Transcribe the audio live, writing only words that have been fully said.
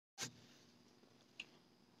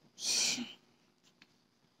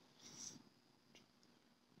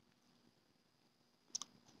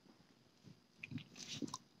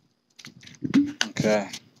Okay,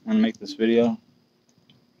 I'm gonna make this video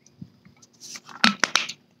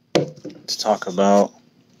to talk about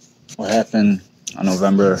what happened on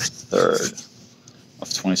November 3rd of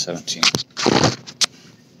 2017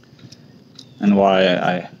 and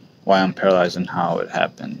why I'm paralyzed and how it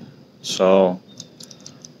happened. So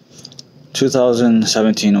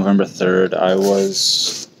 2017 November 3rd, I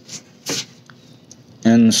was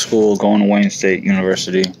in school going to Wayne State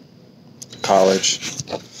University college,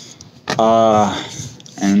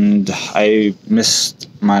 and I missed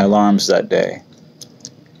my alarms that day.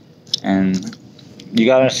 And you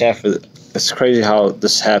gotta understand, it's crazy how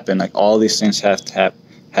this happened. Like, all these things had to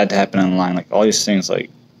happen in line. Like, all these things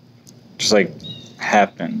just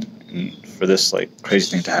happened, and for this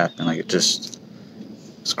crazy thing to happen, it's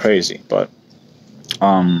crazy. But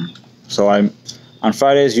so on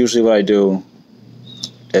Fridays, usually what I do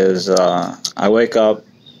is I wake up,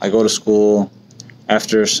 I go to school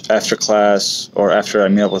after class, or after I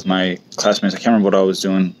meet up with my classmates. I can't remember what I was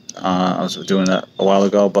doing. I was doing that a while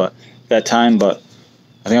ago, but that time. But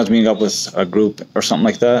I think I was meeting up with a group or something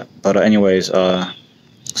like that. But anyways, so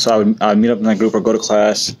I would meet up in that group or go to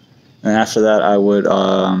class, and after that I would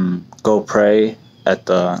go pray at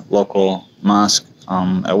the local mosque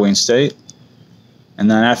at Wayne State, and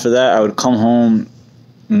then after that I would come home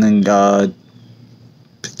and then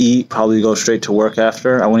eat, probably go straight to work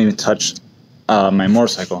after. I wouldn't even touch my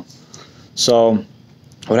motorcycle. So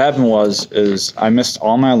what happened is I missed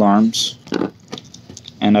all my alarms,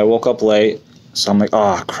 and I woke up late. So I'm like,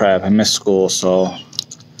 oh crap, I missed school. So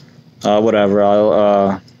whatever,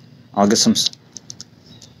 I'll get some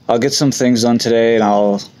things done today, and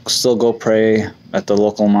I'll still go pray at the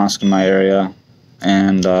local mosque in my area,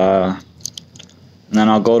 and then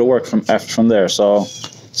I'll go to work from there. So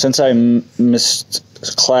since I missed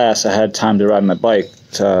class, I had time to ride my bike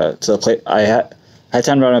to the place. I had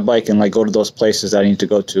time to ride my bike and go to those places that I need to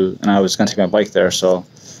go to, and I was gonna take my bike there. So,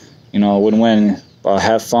 win-win.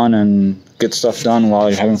 Have fun and get stuff done while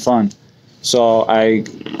you're having fun. So I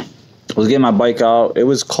was getting my bike out. It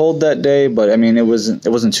was cold that day, but I mean it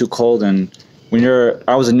wasn't too cold. And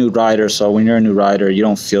I was a new rider, so when you're a new rider, you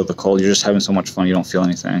don't feel the cold. You're just having so much fun, you don't feel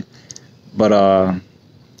anything. But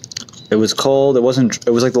it was cold. It was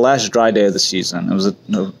like the last dry day of the season. It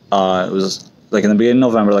was like in the beginning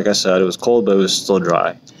of November, like I said. It was cold, but it was still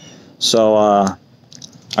dry. So I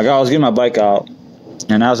was getting my bike out,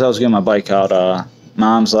 and as I was getting my bike out,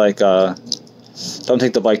 Mom's like, "Don't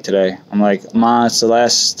take the bike today." I'm like, "Ma, it's the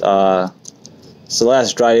last dry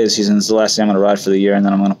day of the season. It's the last day I'm gonna ride for the year, and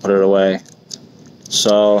then I'm gonna put it away."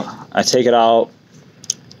 So I take it out,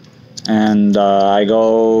 and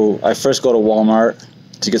I first go to Walmart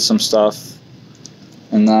to get some stuff,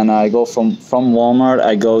 and then I go from Walmart.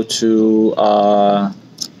 I go to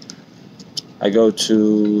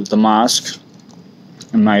the mosque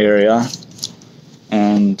in my area,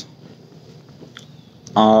 and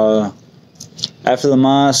after the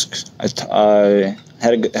mosque, I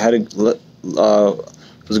it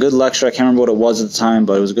was a good lecture. I can't remember what it was at the time,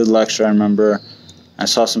 but it was a good lecture. I remember I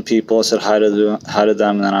saw some people. I said hi to them,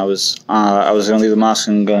 and then I was gonna leave the mosque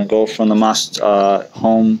and gonna go from the mosque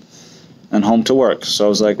home to work. So I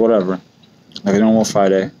was like, whatever, like a normal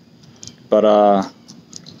Friday, but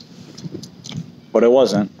it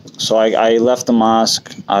wasn't. So I left the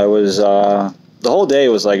mosque. I was the whole day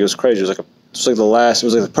was it was crazy. It was like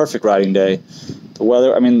the perfect riding day. The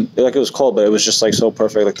weather, I mean, it was cold, but it was just so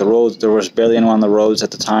perfect. Like the roads, there was barely anyone on the roads at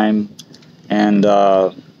the time, and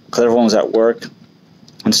because everyone was at work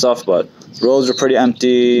and stuff. But the roads were pretty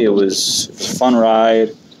empty. It was a fun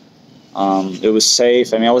ride. It was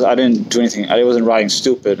safe. I mean, I didn't do anything. I wasn't riding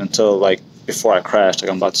stupid until before I crashed,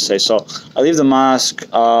 like I'm about to say. So I leave the mosque,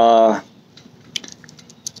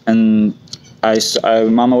 and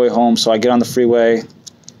I'm on my way home. So I get on the freeway,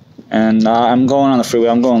 and I'm going on the freeway.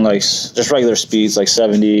 I'm going just regular speeds,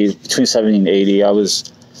 between 70 and 80. I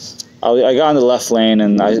got on the left lane,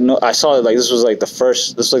 and I saw this was the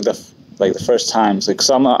first time. Cause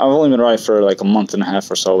I've only been riding for a month and a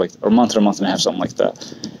half or so, or a month and a half, something like that.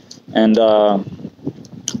 And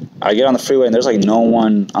I get on the freeway, and there's no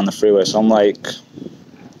one on the freeway. So I'm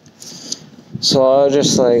so I was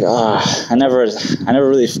just I never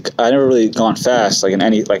really gone fast I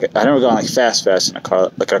never gone fast in a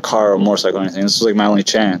car, or a motorcycle or anything. This was my only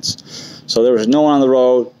chance. So there was no one on the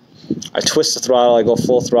road. I twist the throttle. I go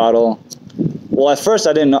full throttle. Well, at first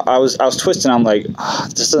I didn't know. I was twisting. I'm like,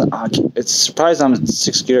 it's surprised I'm in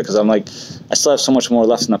 6th gear, because I'm I still have so much more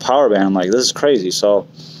left in the power band. I'm like, this is crazy. So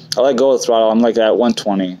I let go of the throttle. I'm at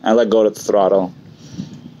 120. I let go of the throttle.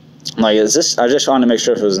 I'm like, is this? I just wanted to make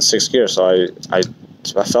sure if it was in 6th gear. So I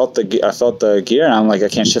I felt the gear, and I'm like, I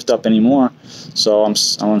can't shift up anymore. So I'm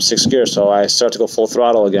on sixth gear. So I start to go full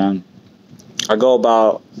throttle again. I go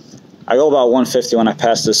about 150 when I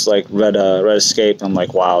pass this like red escape. I'm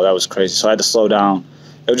like, wow, that was crazy. So I had to slow down.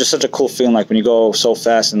 It was just such a cool feeling, like when you go so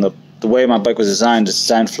fast, and the way my bike was designed, it's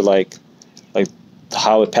designed for like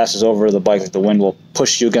how it passes over the bike, like the wind will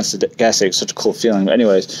push you against the gas tank. It's such a cool feeling. But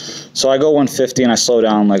anyways, so I go 150 and I slow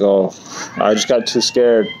down. I'm like, oh, I just got too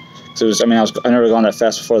scared. So it was, I never gone that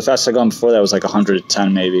fast before. The fastest I gone before that was like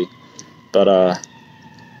 110 maybe. But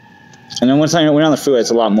and then one time we went on the freeway, it's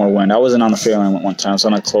a lot more wind. I wasn't on the freeway one time. I was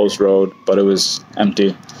on a closed road, but it was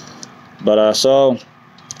empty. But so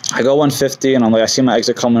I go 150, and I'm like, I see my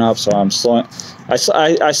exit coming up, so I'm slowing. I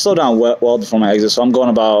slow down well before my exit, so I'm going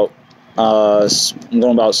about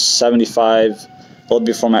 75 well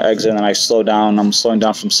before my exit, and then I slow down. I'm slowing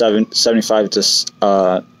down from 75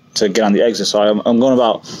 to get on the exit. So I'm going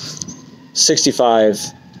about 65.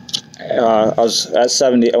 I was at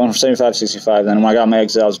 70. I went from 75 to 65. Then when I got my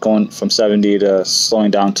exit, I was going from 70 to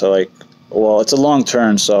slowing down to like, well, it's a long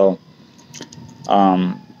turn, so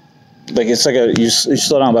like it's like you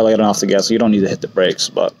slow down by letting off the gas, so you don't need to hit the brakes.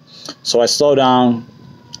 But so I slow down.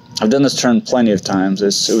 I've done this turn plenty of times.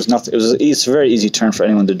 It's a very easy turn for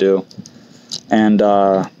anyone to do. And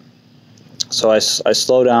so I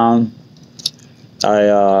slow down.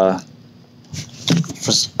 There's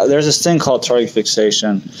this thing called target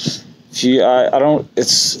fixation.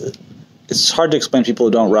 It's hard to explain to people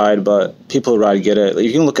who don't ride, but people who ride get it.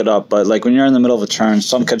 You can look it up, but like when you're in the middle of a turn,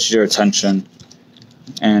 something catches your attention,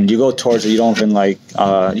 and you go towards it. You don't even like.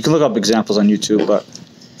 You can look up examples on YouTube, but.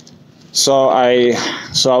 So I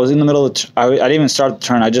was in the middle of I didn't even start the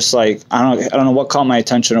turn. I just like I don't know what caught my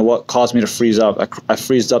attention or what caused me to freeze up. I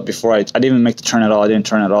freezed up before I didn't even make the turn at all. I didn't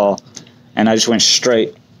turn at all, and I just went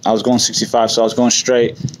straight. I was going 65, so I was going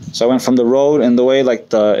straight. So I went from the road, and the way like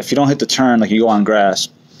if you don't hit the turn, like you go on grass.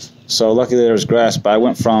 So luckily there was grass, but I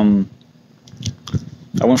went from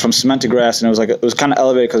cement to grass, and it was kind of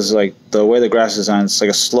elevated because like the way the grass is designed, it's like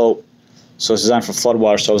a slope. So it's designed for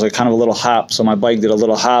floodwater, so it was like kind of a little hop. So my bike did a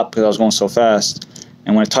little hop because I was going so fast.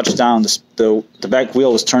 And when it touched down, the back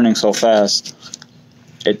wheel was turning so fast,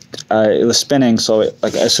 it was spinning. So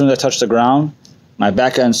like as soon as I touched the ground, my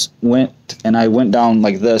back end went, and I went down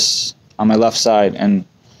like this on my left side, and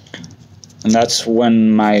that's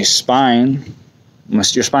when my spine,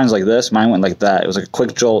 your spine's like this, mine went like that. It was like a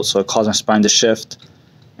quick jolt, so it caused my spine to shift.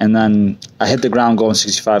 And then I hit the ground going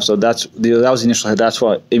 65. So that was the initial hit. That's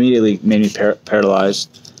what immediately made me paralyzed.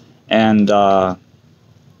 And I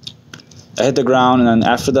hit the ground, and then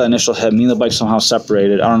after the initial hit, me and the bike somehow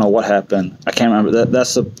separated. I don't know what happened. I can't remember.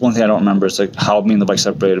 That's the one thing I don't remember. It's like how me and the bike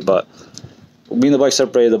separated. But me and the bike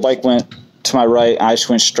separated. The bike went to my right. I just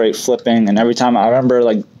went straight, flipping. And every time I remember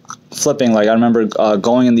like flipping, like I remember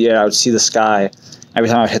going in the air. I would see the sky. Every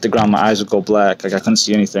time I hit the ground, my eyes would go black. Like I couldn't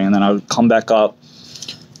see anything. And then I would come back up.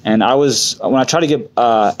 And when I tried to get,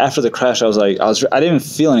 after the crash, I didn't even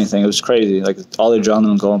feel anything. It was crazy, like all the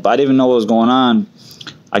adrenaline going, but I didn't even know what was going on.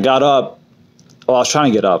 I got up. Well, I was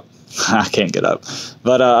trying to get up. I can't get up.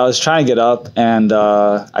 But I was trying to get up, and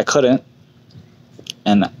I couldn't.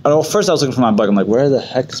 And first I was looking for my bike. I'm like, where the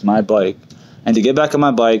heck is my bike? And to get back on my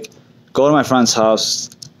bike, go to my friend's house,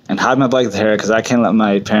 and hide my bike there, because I can't let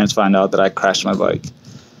my parents find out that I crashed my bike.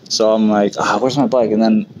 So I'm like, where's my bike? And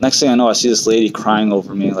then next thing I know, I see this lady crying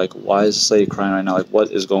over me. Like, why is this lady crying right now? Like,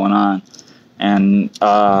 what is going on? And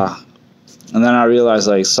then I realized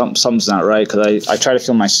like something's not right, because I tried to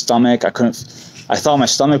feel my stomach. I thought my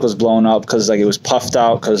stomach was blown up because like it was puffed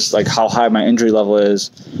out, because like how high my injury level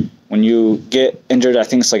is. When you get injured, I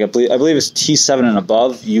think it's like I believe it's T7 and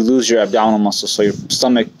above. You lose your abdominal muscle, so your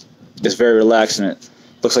stomach is very relaxed, and it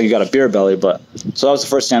looks like you got a beer belly. But so that was the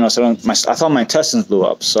first thing I noticed. I thought my intestines blew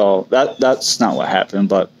up. So that's not what happened.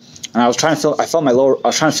 But and I was trying to feel. I was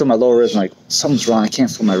trying to feel my lower ribs. And like, something's wrong. I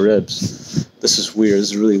can't feel my ribs. This is weird.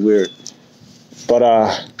 This is really weird. But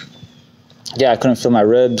yeah, I couldn't feel my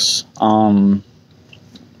ribs.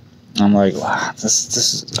 I'm like, wow, this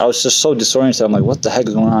is. I was just so disoriented. I'm like, what the heck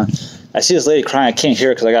is going on? I see this lady crying. I can't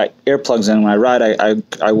hear it because I got earplugs in. When I ride,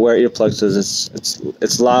 I wear earplugs because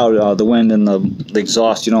it's loud. The wind and the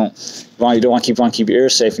exhaust. You don't want to keep your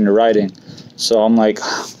ears safe when you're riding. So I'm like,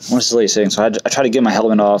 what is this lady saying? So I tried to get my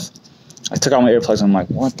helmet off. I took out my earplugs. And I'm like,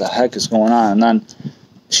 what the heck is going on? And then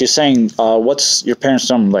she's saying, what's your parents'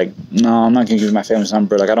 number? I'm like, no, I'm not gonna give you my family's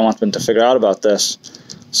number. Like, I don't want them to figure out about this.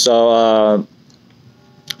 So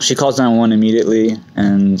she calls 911 immediately,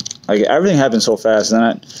 and like everything happened so fast. And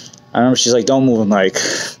then I remember she's like, don't move. I'm like,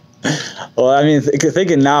 well, I mean,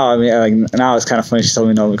 thinking now, I mean, like now it's kind of funny she told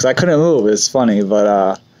me no, because I couldn't move. It's funny,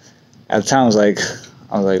 but at the time I was like,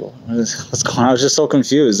 I was like, what's going on? I was just so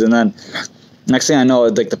confused. And then next thing I know,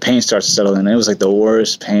 like the pain starts to settle in. It was like the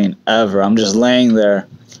worst pain ever. I'm just laying there,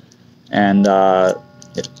 and I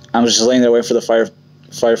was just laying there waiting for the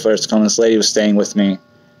firefighters to come. This lady was staying with me,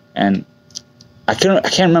 and I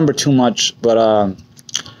can't remember too much, but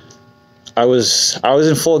I was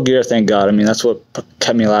in full gear, thank God. I mean, that's what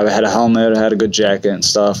kept me alive. I had a helmet, I had a good jacket and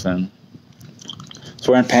stuff, and I was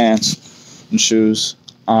wearing pants and shoes.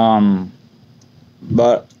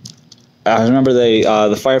 But I remember the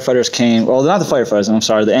firefighters came. Well, not the firefighters. I'm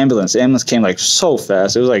sorry, the ambulance. The ambulance came like so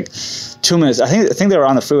fast. It was like 2 minutes. I think they were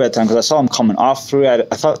on the freeway at the time because I saw them coming off the freeway.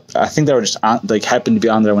 I think they were just on, like happened to be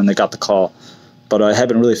on there when they got the call. But it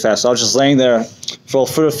happened really fast. So I was just laying there for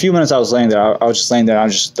a few minutes. I was laying there. I was just laying there.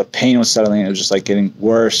 The pain was settling. It was just like getting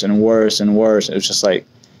worse and worse and worse. It was just like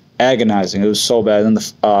agonizing. It was so bad. And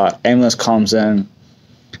the ambulance comes in.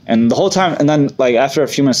 And the whole time, and then like after a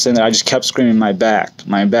few minutes in there, I just kept screaming, my back,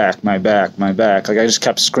 my back, my back, my back. Like I just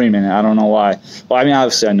kept screaming it. I don't know why. Well, I mean,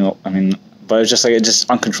 obviously I knew. But it was just like it just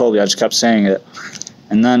uncontrollably. I just kept saying it.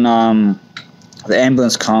 And then the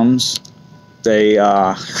ambulance comes.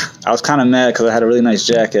 I was kind of mad because I had a really nice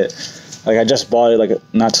jacket. Like I just bought it like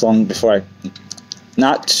not too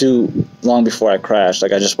long before I crashed.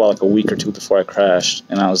 Like I just bought like a week or two before I crashed,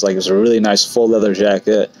 and I was like, it was a really nice full leather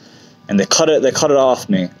jacket. And they cut it off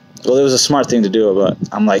me. Well, it was a smart thing to do, but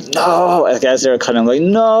I'm like, no. Like, as they were cutting, I'm like,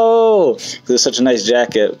 no. It was such a nice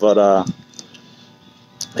jacket, but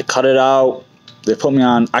they cut it out. They put me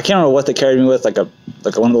on. I can't remember what they carried me with, like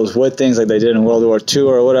one of those wood things like they did in World War II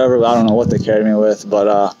or whatever. But I don't know what they carried me with,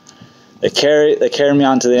 but they carry me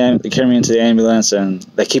into the ambulance, and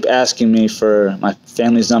they keep asking me for my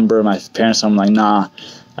family's number, my parents' number. I'm like, nah,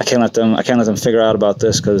 I can't let them figure out about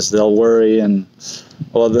this because they'll worry and.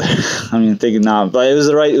 Well, thinking nah, but it was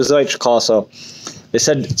the right call. So they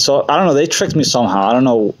said, so I don't know. They tricked me somehow. I don't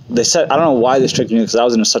know. They said I don't know why they tricked me because I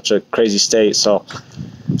was in such a crazy state. So I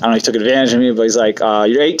don't know. He took advantage of me, but he's like,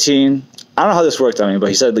 "You're 18." I don't know how this worked on me, but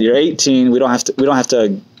he said, "You're 18. We don't have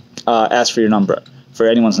to ask for your number, for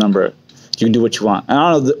anyone's number. You can do what you want." And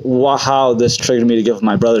I don't know how this triggered me to give him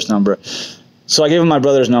my brother's number. So I gave him my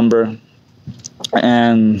brother's number,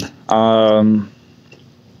 and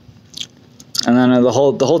then the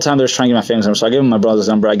whole time they were trying to get my family's number. So I gave him my brother's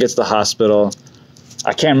number. I get to the hospital.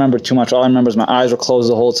 I can't remember too much. All I remember is my eyes were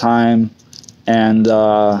closed the whole time. And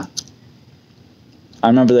I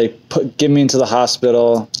remember they get me into the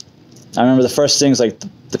hospital. I remember the first things like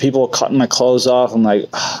the people were cutting my clothes off. I'm like,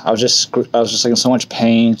 I was just like in so much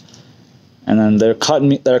pain. And then they're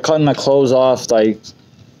cutting my clothes off like,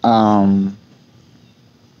 and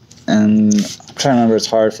I'm trying to remember. It's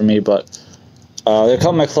hard for me, but they're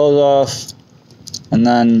cutting my clothes off. And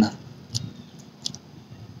then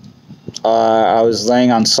I was laying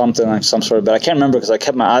on something, like some sort of bed. I can't remember because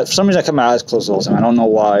for some reason I kept my eyes closed the whole time. I don't know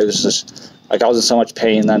why. It was just like I was in so much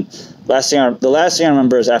pain. Then the last thing I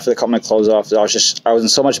remember is after they cut my clothes off, I was in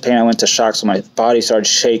so much pain. I went to shock, so my body started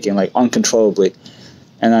shaking like uncontrollably.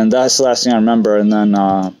 And then that's the last thing I remember. And then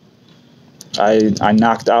I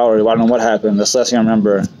knocked out, or I don't know what happened. That's the last thing I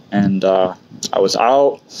remember. And I was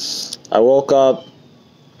out. I woke up.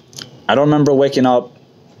 I don't remember waking up.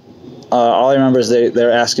 All I remember is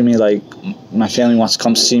they're asking me, like, my family wants to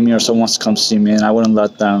come see me or someone wants to come see me, and I wouldn't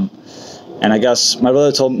let them. And I guess my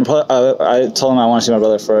brother told me, I told him I want to see my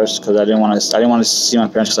brother first because I didn't want to see my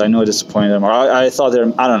parents because I knew I disappointed them, or I thought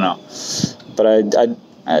I don't know, but I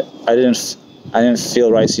didn't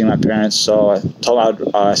feel right seeing my parents, so I told him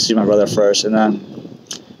I'd see my brother first. And then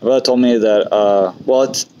my brother told me that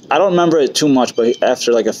I don't remember it too much, but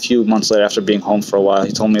after like a few months later, after being home for a while,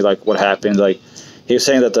 he told me like what happened. Like he was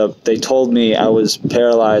saying that they told me I was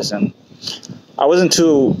paralyzed, and I wasn't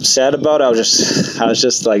too sad about it. I was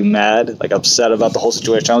just like mad, like upset about the whole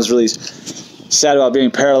situation. I was really sad about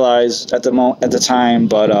being paralyzed at the time,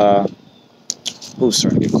 but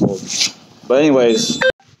starting to get cold. But anyways,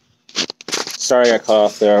 sorry I got cut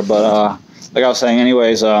off there. But like I was saying,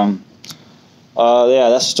 anyways, yeah,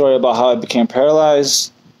 that's the story about how I became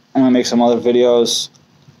paralyzed. I'm gonna make some other videos.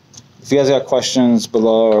 If you guys got questions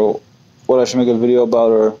below, or what I should make a video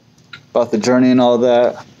about, or about the journey and all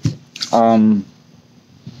that, I'll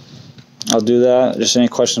do that. Just any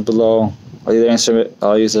questions below. I'll either answer it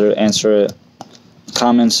in the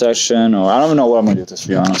comment section, or I don't even know what I'm gonna do with this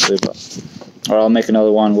video, honestly, or I'll make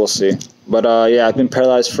another one. We'll see. But yeah, I've been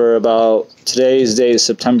paralyzed for about, today's date is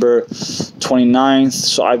September 29th,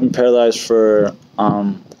 so I've been paralyzed for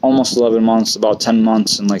almost 11 months, about 10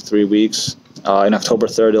 months and like 3 weeks. In October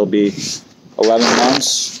 3rd, it'll be 11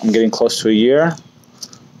 months. I'm getting close to a year.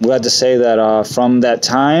 I'm glad to say that from the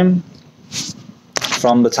time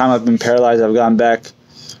I've been paralyzed, I've gotten back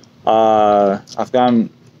I've gotten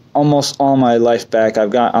almost all my life back.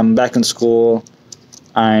 I'm back in school.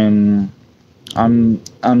 I'm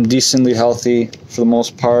decently healthy for the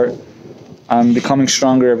most part. I'm becoming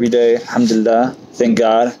stronger every day. Alhamdulillah. Thank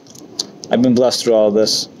God. I've been blessed through all of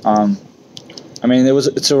this. I mean,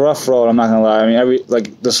 it's a rough road. I'm not gonna lie. I mean,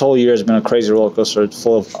 this whole year has been a crazy roller coaster. It's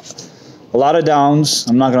full of a lot of downs.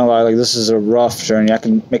 I'm not gonna lie. Like, this is a rough journey. I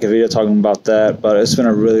can make a video talking about that, but it's been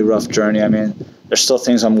a really rough journey. I mean, there's still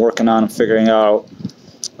things I'm working on and figuring out,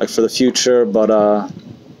 like, for the future. But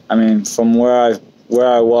I mean, from where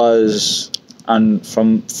I was, and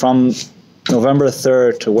from November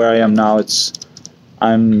 3rd to where I am now,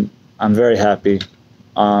 I'm very happy.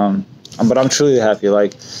 But I'm truly happy.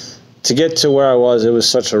 Like, to get to where I was, it was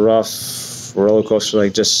such a rough roller coaster.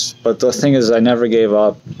 But the thing is, I never gave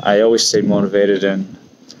up. I always stayed motivated, and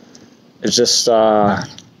it's just try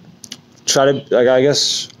to, like, I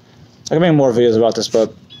guess I can make more videos about this,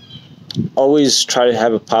 but always try to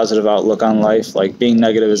have a positive outlook on life. Like, being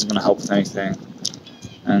negative isn't going to help with anything.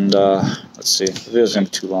 And let's see, the video's going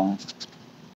to be too long.